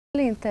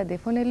inte, det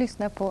får ni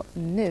lyssna på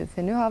nu.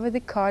 För nu har vi The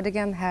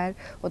Cardigan här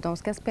och de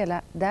ska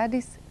spela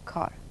Daddy's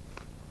Car.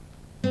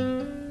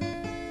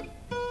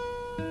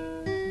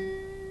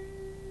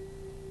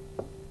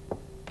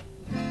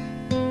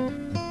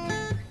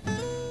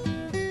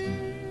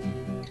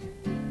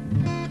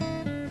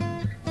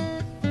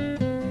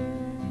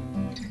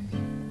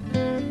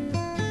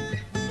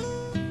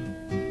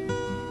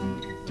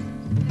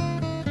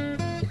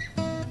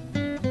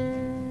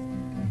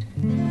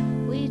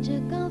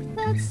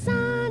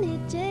 Sunny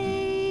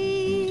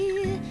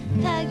day,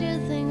 packed your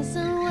things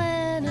and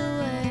went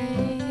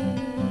away.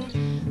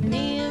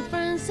 Me and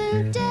friends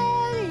in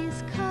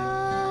Daddy's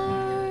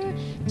car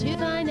to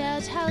find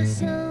out how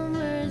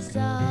summers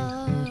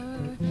are.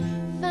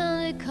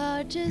 Found a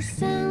car to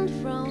send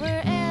from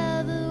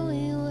wherever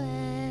we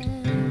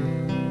went.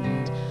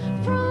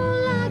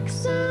 From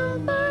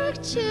Luxembourg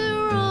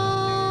to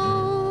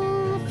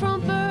Rome,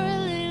 from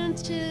Berlin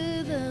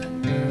to the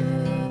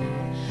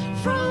moon,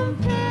 from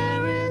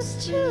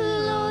to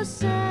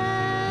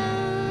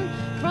Lausanne,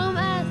 from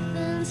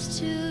Athens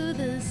to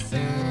the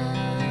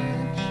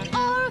sun.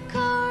 Our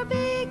car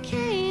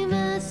became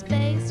a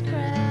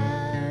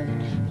spacecraft,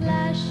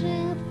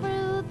 flashing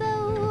through the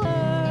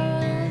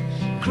world,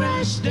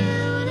 crashed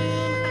down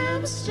in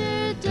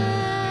Amsterdam.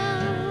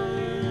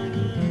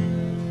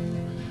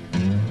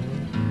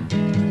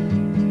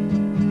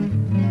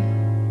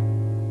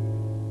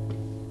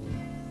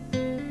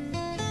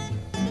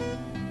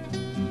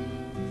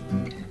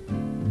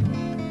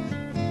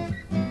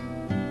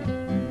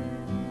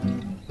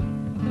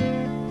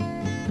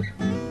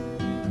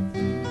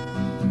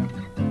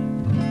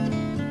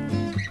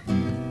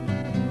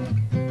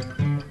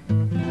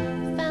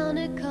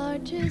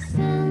 To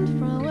send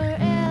from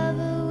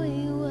wherever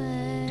we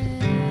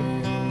went.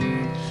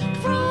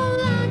 From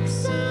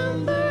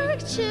Luxembourg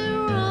to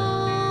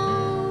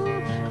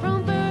Rome,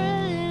 from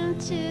Berlin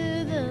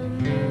to the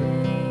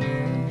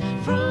moon,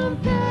 from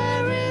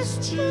Paris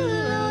to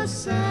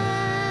Lausanne,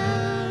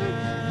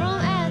 from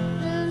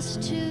Athens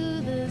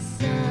to the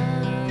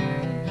sun.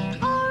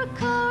 Our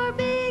car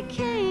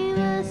became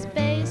a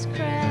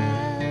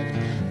spacecraft,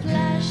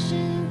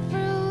 flashing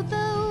through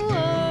the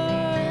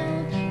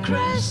world,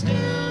 crashed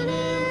down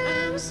in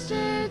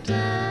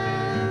Amsterdam.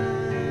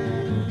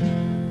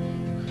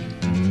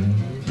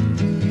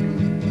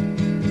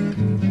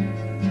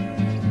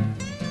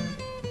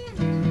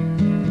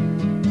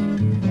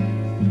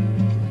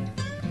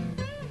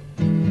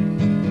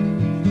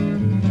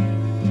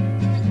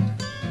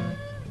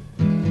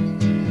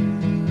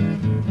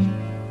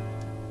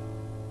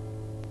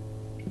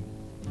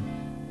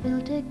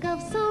 We'll take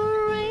off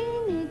some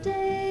rainy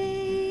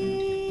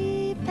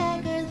day,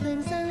 pack our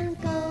things and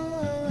go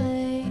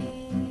away.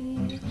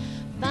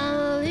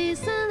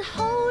 Families and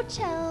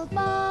hotel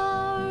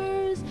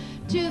bars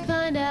to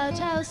find out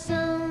how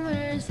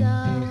summers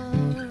are.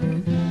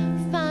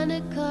 Find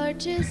a car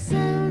to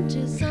send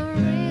to some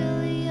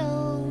really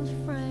old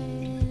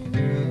friends.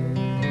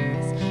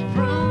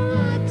 From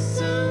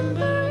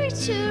Luxembourg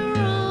to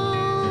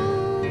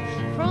Rome,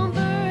 from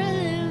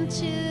Berlin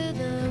to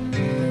the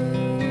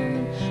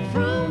moon,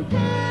 from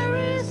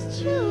Paris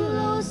to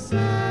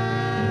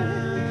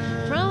Lausanne,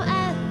 from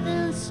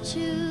Athens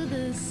to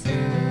the sun.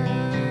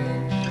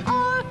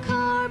 Our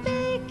car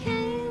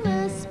became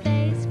a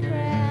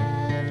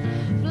spacecraft,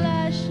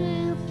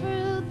 flashing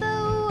through the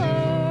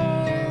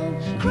world,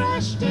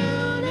 crashed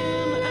down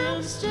in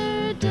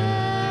Amsterdam.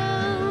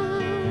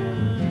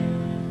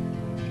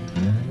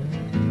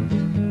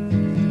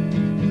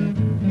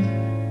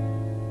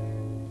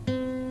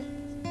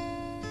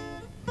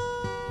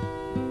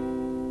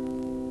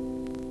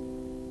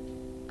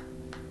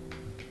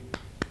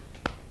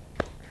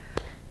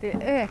 Det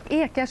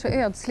ekar så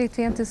ödsligt,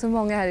 vi är inte så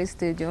många här i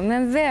studion.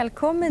 Men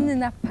välkommen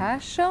Nina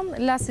Persson,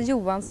 Lasse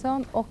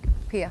Johansson och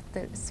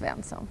Peter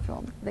Svensson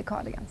från The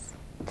Cardigans.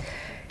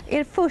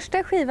 Er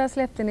första skiva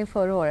släppte ni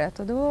förra året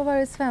och då var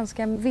det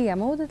svenska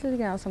vemodet lite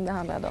grann som det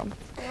handlade om.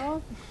 Ja,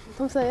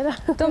 de säger det.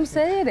 De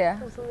säger det?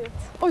 De som vet.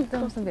 Oj,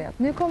 de som vet.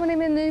 Nu kommer ni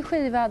med en ny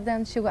skiva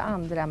den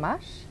 22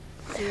 mars.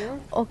 Ja.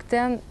 Och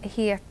den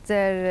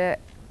heter...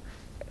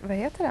 Vad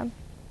heter den?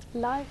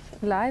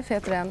 Life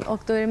heter den.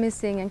 Och då är det med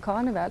singeln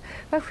Carnival.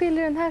 Vad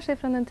skiljer den här sig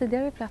från den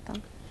tidigare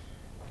plattan?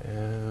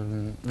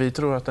 Vi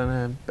tror att den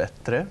är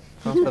bättre,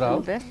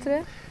 framförallt.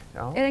 Bättre?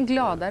 Ja. Är den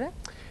gladare?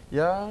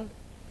 Ja,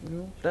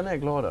 den är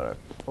gladare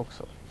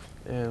också.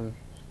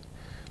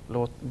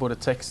 Både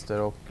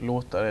texter och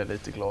låtar är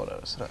lite gladare,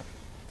 sådär,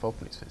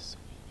 förhoppningsvis.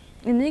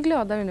 Är ni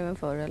gladare nu än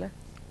förr, eller?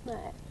 Nej.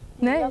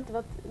 Nej. Vi har alltid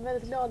varit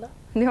väldigt glada.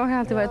 Ni har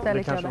alltid varit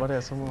väldigt glada. Det kanske glada. var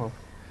det som var...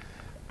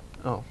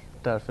 Ja,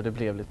 därför det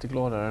blev lite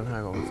gladare den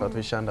här gången. För att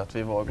vi kände att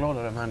vi var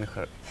gladare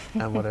människor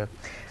än vad det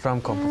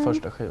framkom på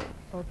första skivan.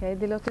 Okej,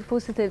 det låter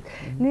positivt.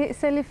 Ni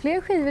säljer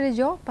fler skivor i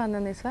Japan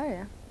än i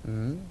Sverige.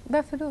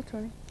 Varför då,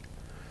 tror ni?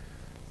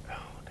 Ja,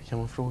 det kan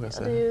man fråga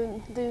sig. Ja,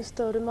 det är ju en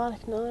större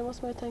marknad, det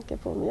måste man ju tänka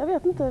på. Men jag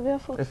vet inte, vi har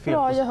fått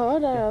bra gehör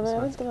där över.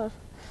 Jag vet inte varför.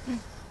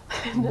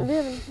 Vi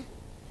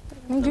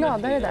är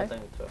gladare där.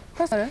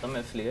 De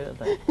är fler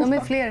helt enkelt. De är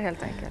fler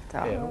helt enkelt,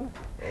 ja.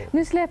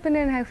 Nu släpper ni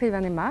den här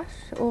skivan i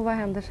mars och vad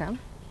händer sen?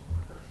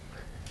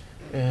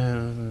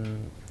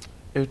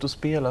 Ut och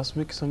spela så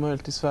mycket som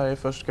möjligt i Sverige.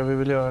 Först ska vi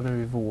väl göra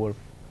nu i vår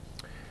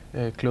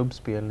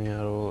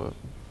klubbspelningar och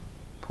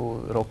på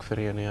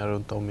rockföreningar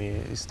runt om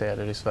i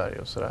städer i Sverige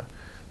och sådär.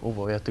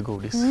 Och äter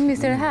godis.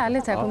 Visst är det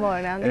härligt här på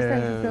morgonen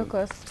istället för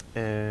frukost?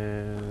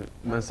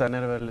 Men sen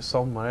är det väl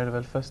sommar, är det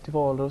väl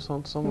festivaler och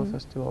sånt,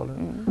 sommarfestivaler.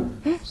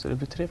 Så det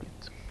blir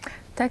trevligt.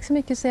 Tack så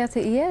mycket säger jag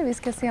till er. Vi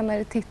ska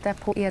senare titta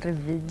på er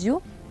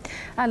video.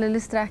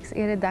 Alldeles strax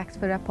är det dags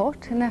för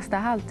Rapport. Nästa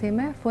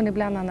halvtimme får ni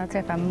bland annat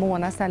träffa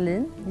Mona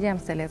Sahlin,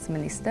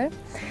 jämställdhetsminister.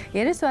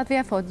 Är det så att vi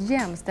har fått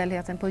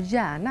jämställdheten på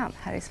hjärnan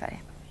här i Sverige?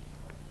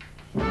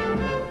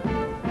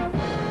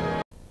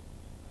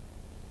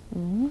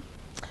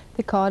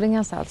 Det är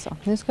Cardigans alltså.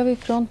 Nu ska vi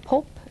från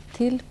pop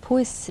till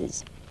poesi.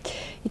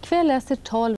 Ikväll läser 12